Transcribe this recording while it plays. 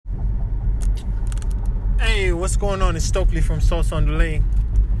Hey, what's going on? It's Stokely from Sauce on the Lane.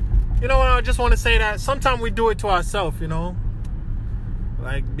 You know what? I just want to say that sometimes we do it to ourselves, you know?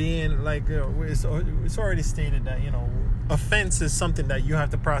 Like being, like, it's already stated that, you know, offense is something that you have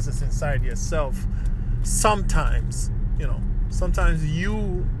to process inside yourself. Sometimes, you know, sometimes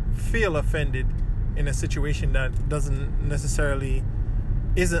you feel offended in a situation that doesn't necessarily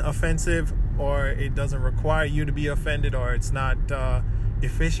isn't offensive, or it doesn't require you to be offended, or it's not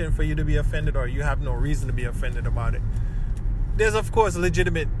efficient for you to be offended, or you have no reason to be offended about it. There's, of course,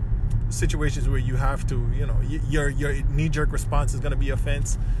 legitimate situations where you have to, you know, your knee-jerk response is going to be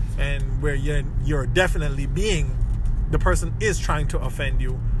offense, and where you're definitely being, the person is trying to offend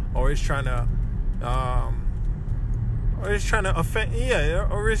you, or is trying to offend, or is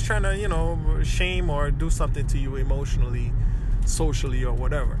trying to, you know, shame or do something to you emotionally, socially, or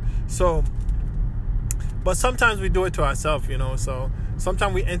whatever. So, but sometimes we do it to ourselves, you know. So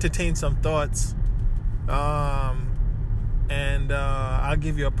sometimes we entertain some thoughts, and I'll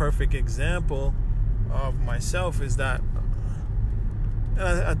give you a perfect example of myself. Is that,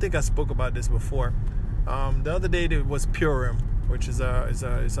 and I think I spoke about this before. The other day there was Purim, which is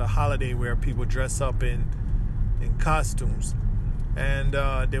a holiday where people dress up in costumes, and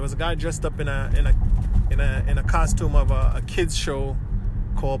there was a guy dressed up in a costume of a kids show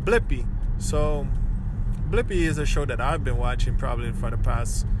called Blippi. So Blippi is a show that I've been watching probably for the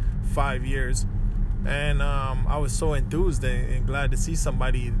past 5 years, and I was so enthused and glad to see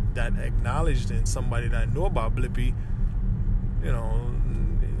somebody that acknowledged and somebody that knew about Blippi, you know,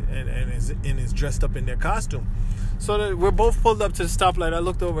 and is dressed up in their costume. So we're both pulled up to the stoplight. I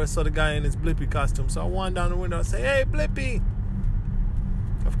looked over and saw the guy in his Blippi costume. So I wandered down the window and say, "Hey, Blippi!"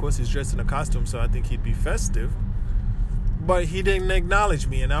 Of course, he's dressed in a costume, so I think he'd be festive. But he didn't acknowledge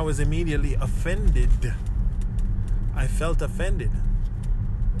me, and I was immediately offended. I felt offended,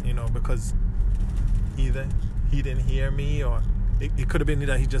 you know, because either he didn't hear me, or it could have been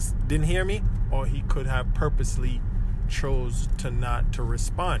that he just didn't hear me, or he could have purposely chose not to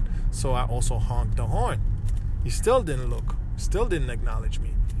respond. So I also honked the horn. He still didn't look, still didn't acknowledge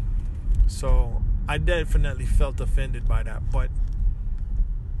me. So I definitely felt offended by that. But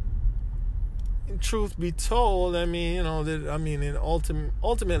in truth be told, I mean, you know,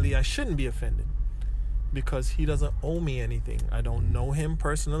 ultimately I shouldn't be offended, because he doesn't owe me anything. I don't know him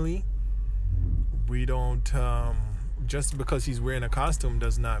personally. We don't, just because he's wearing a costume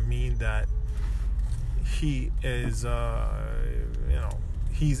does not mean that he is, you know,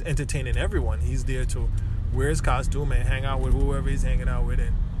 he's entertaining everyone. He's there to wear his costume and hang out with whoever he's hanging out with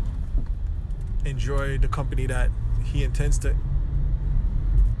and enjoy the company that he intends to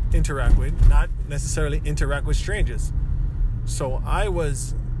interact with, not necessarily interact with strangers. So I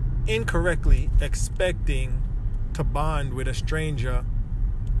was incorrectly expecting to bond with a stranger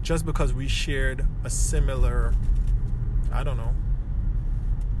just because we shared a similar, I don't know,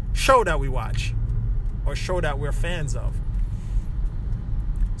 show that we watch or show that we're fans of.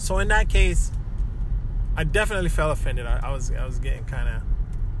 So in that case, I definitely felt offended. I was getting kind of,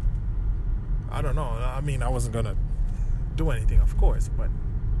 I don't know. I mean, I wasn't gonna do anything, of course, but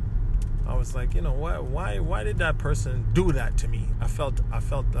I was like, you know what? Why did that person do that to me? I felt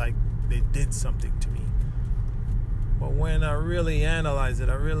like they did something to me. But when I really analyzed it,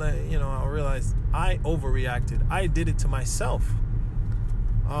 I realized I overreacted. I did it to myself.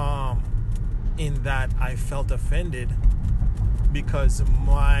 In that I felt offended because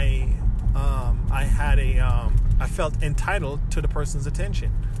I felt entitled to the person's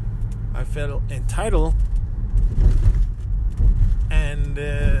attention. I felt entitled, and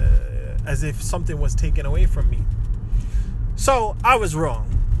as if something was taken away from me. So I was wrong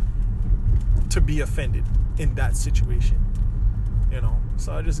to be offended in that situation, you know.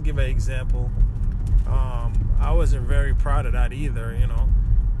 So I'll just give an example. I wasn't very proud of that either, you know.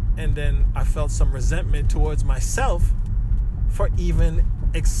 And then I felt some resentment towards myself for even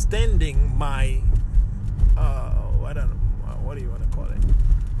extending my, I don't know, what do you want to call it?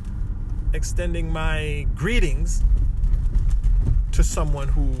 Extending my greetings to someone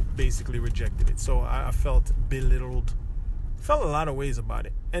who basically rejected it. So I felt belittled, felt a lot of ways about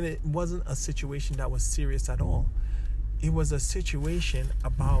it. And it wasn't a situation that was serious at all. It was a situation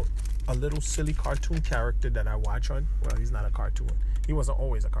about a little silly cartoon character that I watch on. Well, he's not a cartoon. He wasn't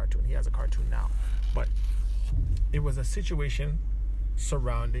always a cartoon. He has a cartoon now. But it was a situation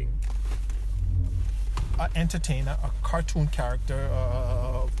surrounding an entertainer, a cartoon character,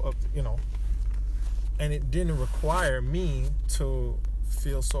 you know, and it didn't require me to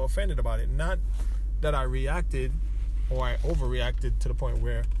feel so offended about it. Not that I reacted or I overreacted to the point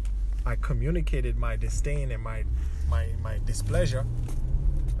where I communicated my disdain and my displeasure.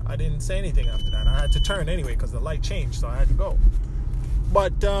 I didn't say anything after that. I had to turn anyway because the light changed, so I had to go.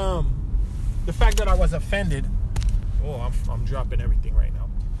 But the fact that I was offended, I'm dropping everything right now.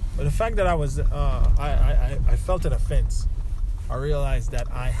 But the fact that I was, I felt an offense. I realized that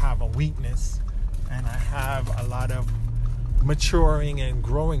I have a weakness and I have a lot of maturing and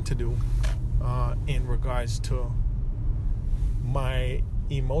growing to do in regards to my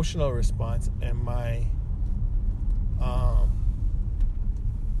emotional response and my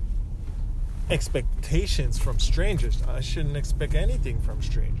expectations from strangers. I shouldn't expect anything from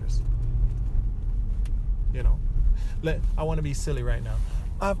strangers. You know, I want to be silly right now.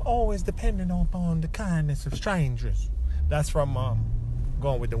 I've always depended upon the kindness of strangers. That's from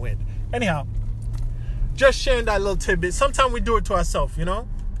Gone with the Wind. Anyhow, just sharing that little tidbit. Sometimes we do it to ourselves, you know.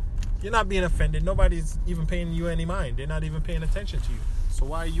 You're not being offended. Nobody's even paying you any mind. They're not even paying attention to you. So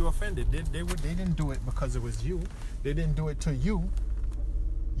why are you offended? They didn't do it because it was you. They didn't do it to you.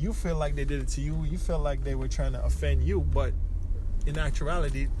 You feel like they did it to you. You feel like they were trying to offend you. But in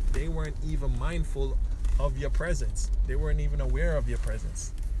actuality, they weren't even mindful of your presence. They weren't even aware of your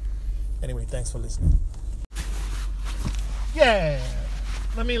presence. Anyway, thanks for listening. Yeah.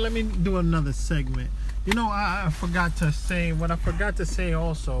 Let me do another segment. You know, I forgot to say, what I forgot to say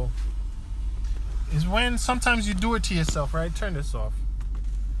also is when sometimes you do it to yourself, right? Turn this off.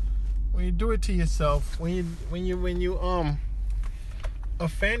 When you do it to yourself, when you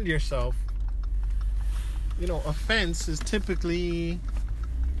offend yourself, you know, offense is typically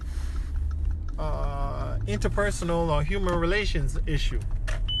interpersonal or human relations issue.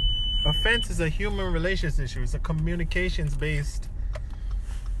 Offense is a human relations issue. It's a communications-based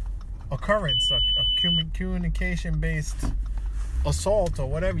occurrence, a communication-based assault, or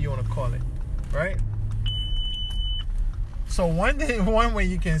whatever you want to call it, right? So one way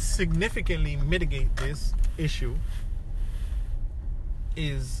you can significantly mitigate this issue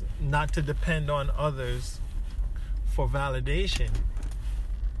is not to depend on others for validation.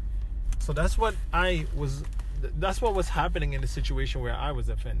 So that's what was happening in the situation where I was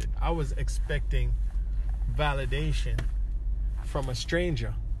offended. I was expecting validation from a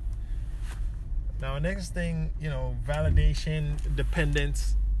stranger. Now, next thing, you know, validation,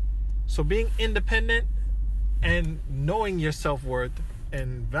 dependence. So being independent and knowing your self-worth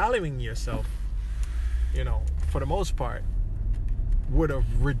and valuing yourself, you know, for the most part, would have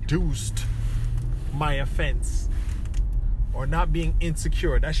reduced my offense, or not being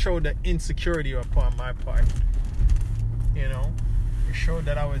insecure. That showed the insecurity upon my part. You know, it showed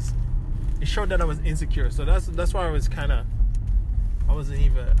that I was insecure. So that's why I was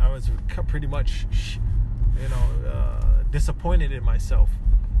pretty much, you know, disappointed in myself,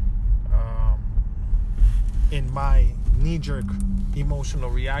 in my knee-jerk emotional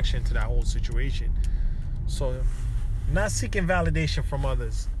reaction to that whole situation. So, not seeking validation from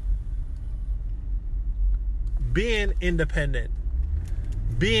others, being independent,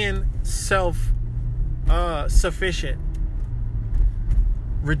 being self-sufficient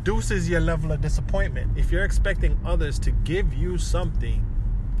reduces your level of disappointment. If you're expecting others to give you something,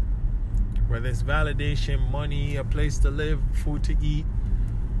 whether it's validation, money, a place to live, food to eat,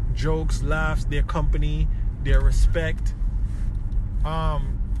 jokes, laughs, their company, their respect,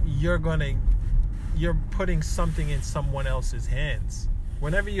 you're putting something in someone else's hands.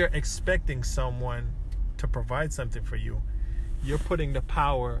 Whenever you're expecting someone to provide something for you, you're putting the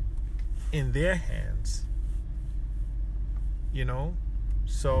power in their hands. You know?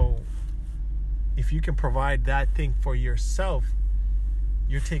 So if you can provide that thing for yourself,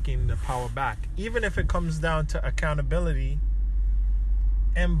 you're taking the power back. Even if it comes down to accountability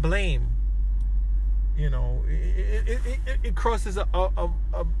and blame. You know, it crosses a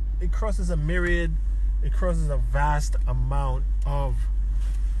myriad, it crosses a vast amount of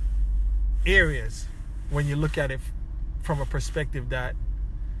areas when you look at it from a perspective that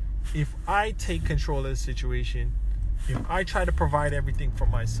if I take control of the situation, if I try to provide everything for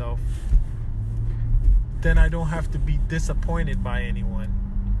myself, then I don't have to be disappointed by anyone.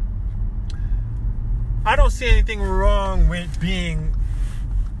 I don't see anything wrong with being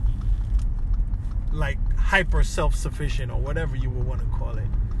like hyper self-sufficient, or whatever you would want to call it.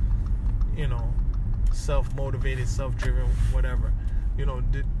 You know, self-motivated, self-driven, whatever. You know,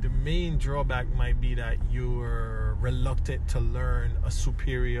 the main drawback might be that you're reluctant to learn a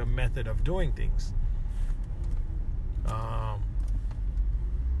superior method of doing things.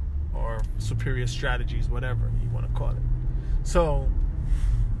 Or superior strategies, whatever you want to call it. So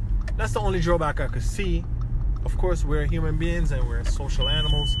that's the only drawback I could see. Of course, we're human beings and we're social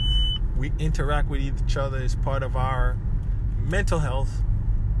animals. We interact with each other as part of our mental health.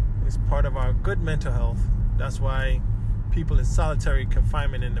 It's part of our good mental health. That's why people in solitary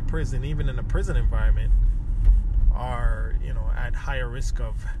confinement in the prison, even in the prison environment, are, at higher risk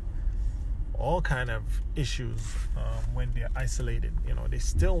of all kind of issues when they're isolated. They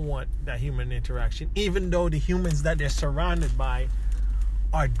still want that human interaction, even though the humans that they're surrounded by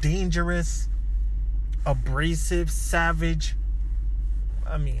are dangerous, abrasive, savage.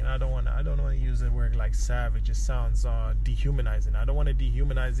 I don't want to use the word like savage. It sounds dehumanizing. I don't want to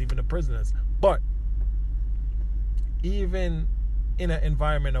dehumanize even the prisoners, but even in an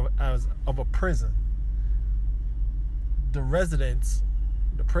environment of a prison, the residents,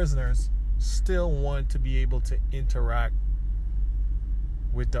 the prisoners, still want to be able to interact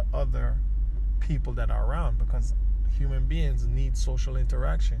with the other people that are around, because human beings need social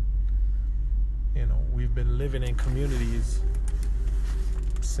interaction. We've been living in communities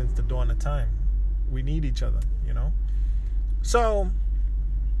since the dawn of time. We need each other, So,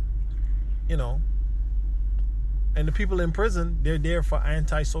 and the people in prison, they're there for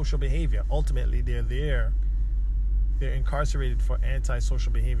antisocial behavior. Ultimately, they're incarcerated for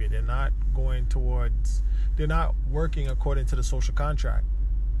antisocial behavior. They're not working according to the social contract.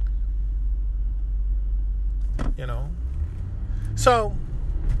 So,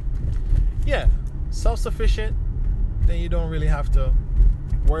 yeah, self-sufficient, then you don't really have to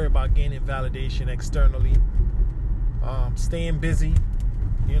worry about gaining validation externally. Staying busy,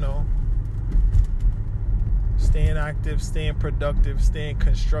 staying active, staying productive, staying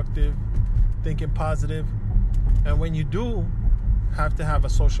constructive, thinking positive. And when you do have to have a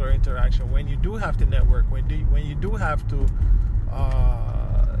social interaction, when you do have to network, when you do have to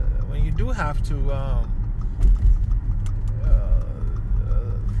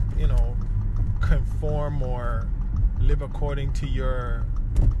conform or live according to your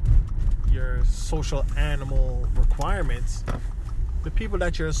social animal requirements, the people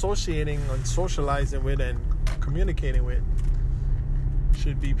that you're associating and socializing with and communicating with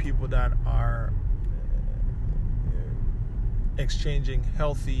should be people that are exchanging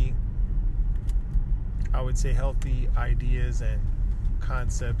healthy ideas and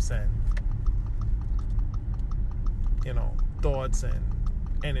concepts and thoughts and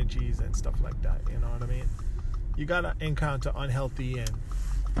energies and stuff like that. You know what I mean? You gotta encounter unhealthy and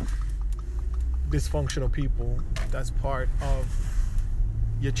dysfunctional people. That's part of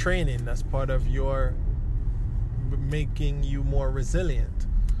your training. That's part of your making you more resilient.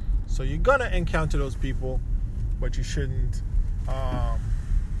 So you're gonna encounter those people, but you shouldn't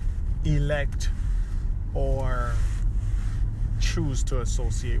elect or choose to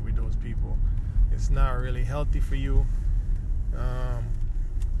associate with those people. It's not really healthy for you.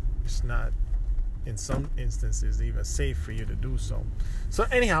 It's not, in some instances, even safe for you to do so. So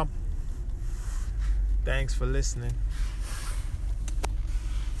anyhow, thanks for listening.